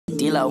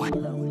D-Lo,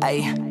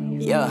 ayy,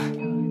 yeah.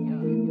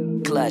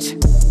 Clutch.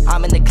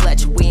 I'm in the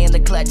clutch, we in the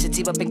clutch,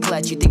 it's up in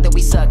clutch. You think that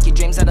we suck, your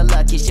dreams are the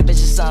luck, your ship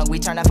is just sung, we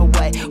turn half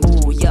away.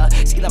 Ooh, yeah,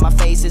 see that my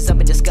face is up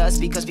in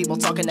disgust because people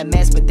talking a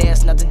mess, but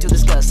there's nothing to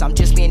discuss. I'm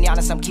just being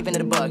honest, I'm keeping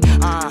it a bug.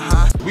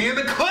 We in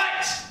the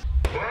clutch!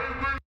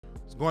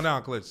 It's going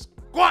down, Clutch.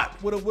 Squat!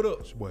 What up, what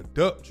up? What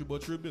up? It's your boy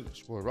True Business.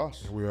 Boy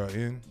Ross. And we are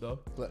in The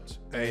Clutch.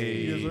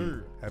 Hey. Yes,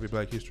 sir. Happy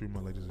Black History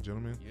Month, ladies and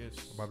gentlemen.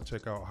 Yes. About to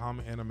check out how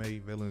anime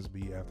villains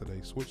be after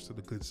they switch to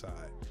the good side.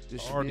 This The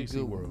should be a RDC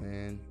good world. one,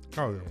 man.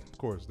 Oh, yeah, of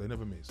course. They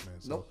never miss,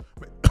 man. So, Nope.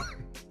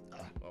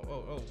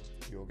 Oh.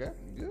 You okay?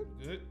 You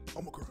Good.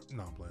 Oh, my God.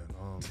 No, I'm playing.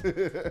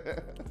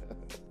 good?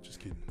 Just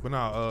kidding. But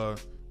now,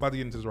 about to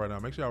get into this right now.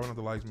 Make sure y'all run up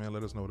the likes, man.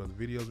 Let us know what other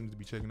videos we need to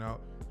be checking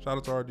out. Shout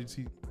out to our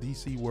DC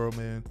world,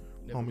 man.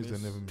 Never Homies that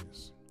miss. never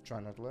miss. Try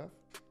not to laugh.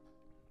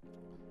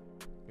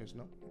 Yes,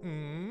 no?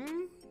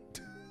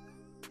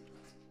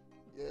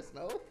 Yes,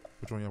 no?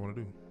 Which one y'all want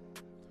to do?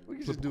 We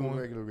can Flip just a do a coin.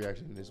 regular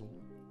reaction to this one.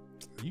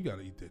 You got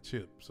to eat that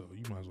chip, so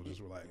you might as well just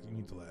relax. You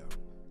need to laugh.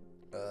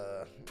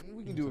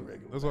 We can do it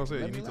regular. That's what I said.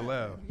 Let You me need to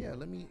laugh. Yeah,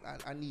 let me.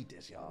 I need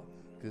this, y'all.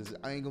 Because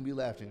I ain't going to be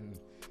laughing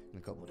in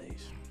a couple of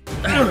days.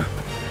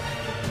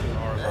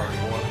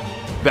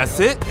 That's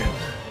it?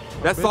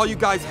 That's all you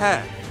guys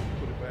had?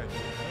 Put it back.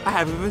 I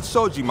haven't even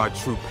showed you my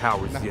true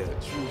powers Not yet.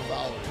 the true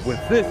powers.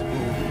 With this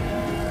move,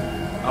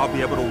 I'll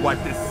be able to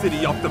wipe this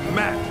city off the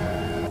map.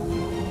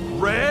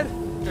 Red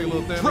Okay,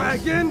 little Thanos.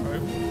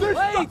 Dragon.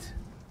 Wait!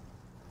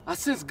 I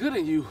sense good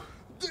in you.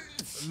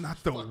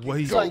 Not the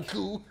way.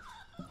 Goku.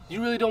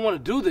 You really don't want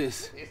to do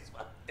this.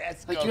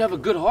 That's Like you have a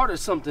good heart or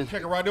something.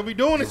 Check it right there. We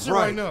doing this shit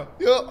right now.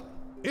 Yup.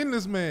 In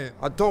this man.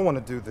 I don't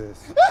want to do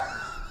this.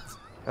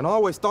 And I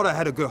always thought I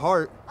had a good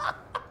heart.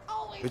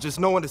 There's just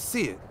no one to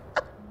see it.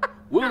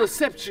 We'll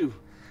accept you.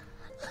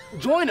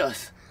 Join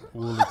us.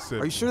 We'll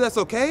accept Are you sure that's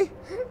okay?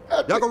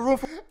 Y'all got room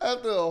for...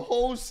 After a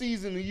whole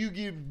season and you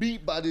get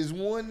beat by this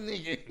one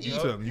nigga.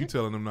 You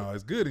telling them now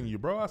it's good in you,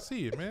 bro. I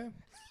see it, man.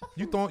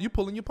 You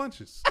pulling your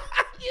punches.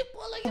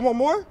 One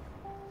more?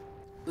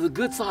 The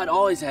good side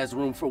always has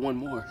room for one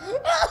more.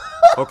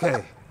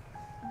 Okay.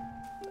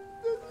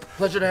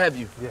 Pleasure to have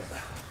you. Yeah.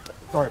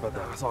 Sorry about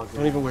that. It's all good.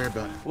 Don't even worry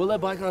about it. We'll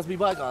let bygones be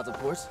bygones, of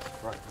course.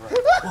 Right.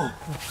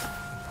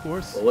 Of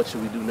course. Well, what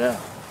should we do now?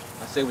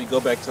 I say we go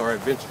back to our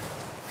adventure.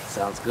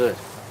 Sounds good.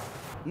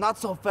 Not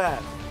so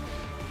fast.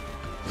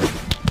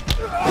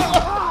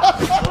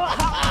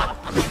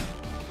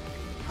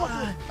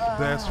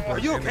 That's right. Are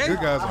you And okay? the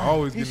good guys are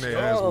always getting their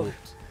ass strong.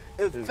 whooped.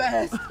 It's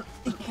fast.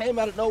 He came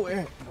out of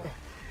nowhere.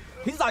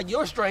 He's like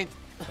your strength.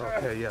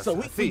 Okay, yes. So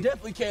we see.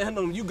 definitely can't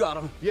handle him. You got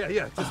him.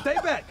 Yeah. Just stay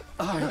back.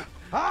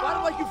 Fight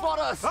him like you fought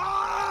us.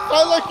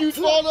 I like you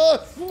fought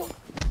us.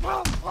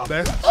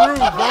 That's true,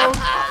 bro.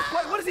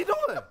 Wait, what is he doing?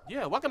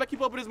 Yeah, why can't I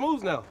keep up with his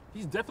moves now?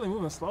 He's definitely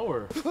moving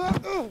slower. It's weakened,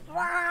 bro.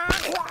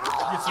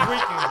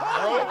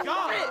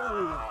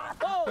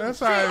 Oh, That's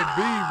how it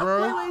be,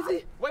 bro.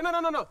 Lazy. Wait,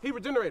 no. He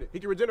regenerated. He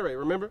can regenerate,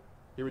 remember?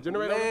 He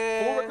regenerated on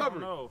full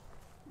recovery. No.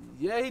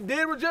 Yeah, he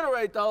did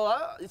regenerate though,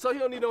 so he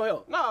don't need no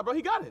help. Nah, bro,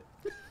 he got it.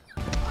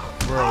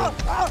 Bro, you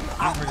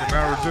nigga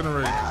now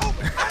regenerate.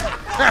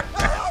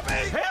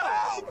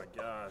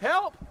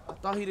 Help? I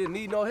thought he didn't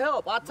need no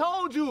help. I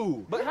told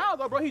you. But how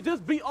though, bro? He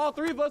just beat all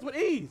three of us with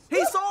ease.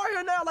 He's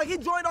sorry now, like he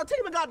joined our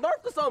team and got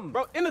nerfed or something.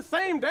 Bro, in the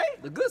same day?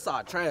 The good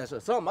side trash or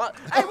something.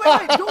 Hey,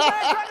 wait, do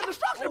Red Dragon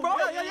Destruction, bro.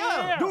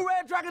 yeah. Do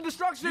Red Dragon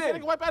Destruction. You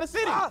can wipe out the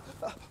city.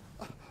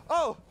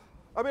 Oh,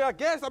 I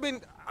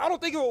don't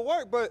think it will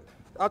work, but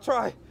I'll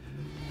try.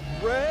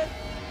 Red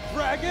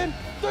Dragon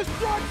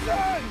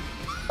Destruction!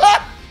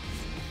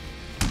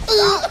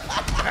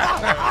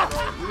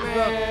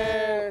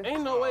 Man,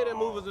 ain't no way that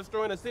move is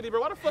destroying the city,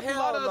 bro. Why the fuck you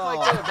lie to us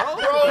like that,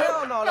 bro?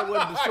 Hell no, that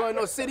wouldn't destroy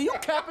no city. You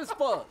cap as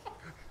fuck.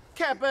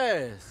 Cap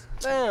ass.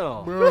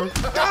 Damn. Bro,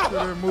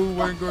 that move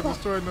ain't gonna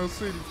destroy no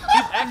city.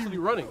 He's actually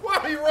running.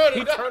 Why he running?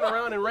 He turned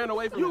around and ran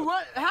away from You us.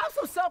 run. Have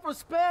some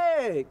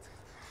self-respect.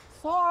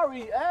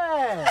 Sorry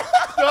ass.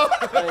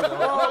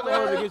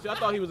 I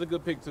thought he was a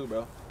good pick too,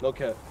 bro. No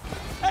cap.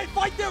 Hey,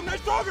 fight them! They're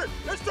stronger!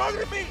 They're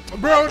stronger than me!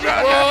 Bro,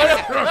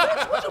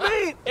 What you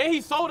mean? And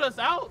he sold us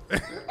out.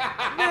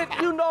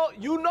 Nick, you know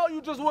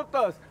you just whooped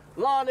us.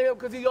 Lying to him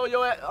because he on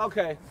your ass.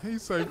 Okay. he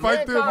say,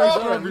 fight them, Mankind,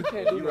 they stronger. you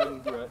can't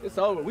do that. It's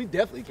over. We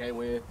definitely can't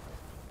win.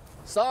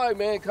 Sorry,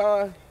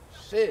 Mankind.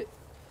 Shit.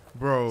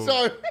 Bro,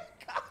 Sorry.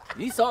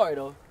 He's sorry,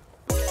 though.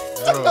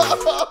 bro,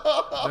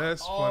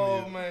 that's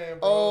funny. man,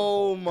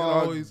 Oh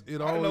my.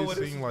 It always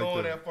seemed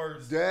like that.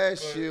 first. That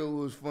shit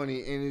was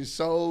funny, and it's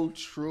so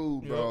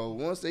true, bro.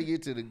 Once they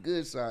get to the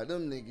good side,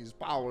 them niggas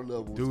power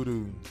levels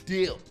Doo-doo.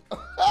 dip.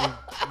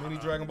 Many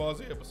Dragon Ball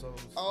Z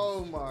episodes.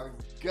 Oh my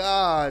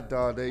God,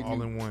 dog. They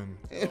All in one.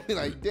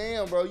 like,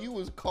 damn, bro, you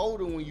was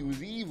colder when you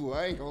was evil.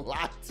 I ain't gonna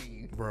lie to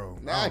you. Bro,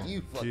 Now I don't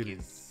you get fucking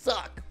it.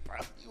 suck, bro.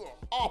 You are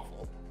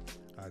awful.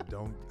 I don't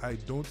I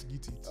don't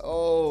get it.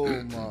 Oh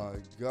my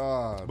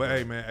God. But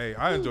hey, man, hey,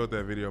 I enjoyed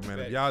that video, man.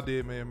 If y'all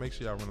did, man, make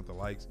sure y'all run up the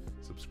likes,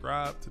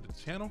 subscribe to the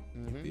channel.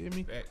 You feel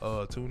me?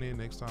 Tune in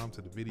next time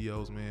to the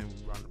videos, man.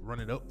 We run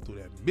it up through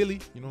that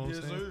milli. You know what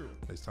I'm saying? Sir.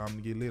 It's time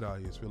to get lit out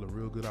here. It's feeling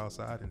real good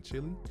outside and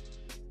chilling.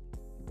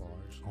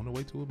 Bars on the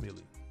way to a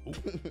milli.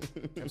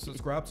 And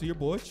subscribe to your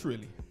boy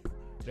Trilly.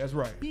 That's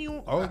right.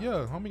 Oh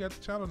yeah, homie got the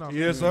channel now.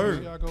 Yes,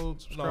 sir. Y'all go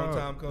subscribe. Long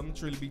time coming.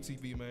 Trilly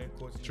BTV, man. Of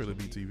course, Trilly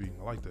BTV.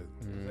 I like that.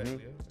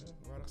 Exactly.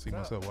 I see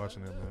myself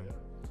watching that, man.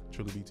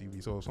 Trilly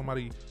BTV. So if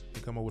somebody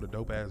can come up with a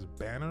dope ass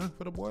banner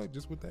for the boy,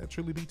 just with that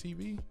Trilly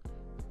BTV,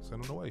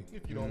 send them away.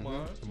 If you don't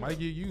mind, it might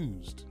get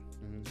used.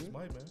 Just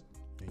might, man.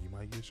 And you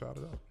might get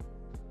shouted out.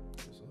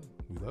 Yes, sir.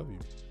 We love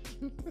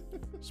you.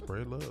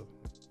 Spread love.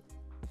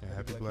 And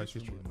happy Black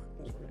History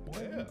Month.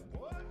 Yeah,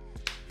 boy.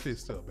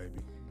 Fist up,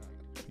 baby.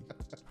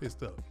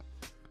 Fist up.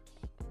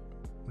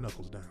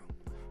 Knuckles down.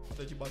 I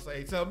thought you about to say,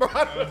 hey, tell bro.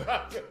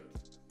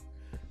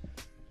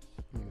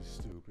 You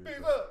stupid.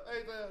 Peace up.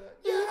 Hey, tell that.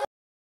 Yeah.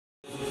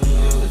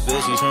 This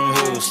bitch, she's from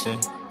Houston.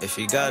 If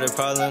you got a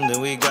problem,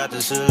 then we got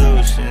the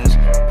solutions.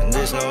 And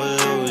there's no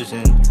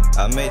illusion.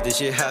 I made this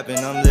shit happen,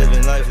 I'm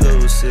living life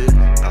lucid.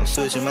 I'm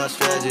switching my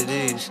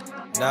strategies.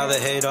 Now they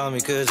hate on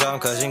me cause I'm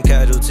causing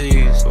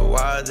casualties. But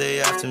why are they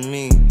after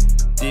me?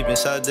 Deep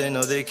inside they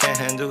know they can't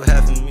handle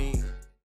half of me.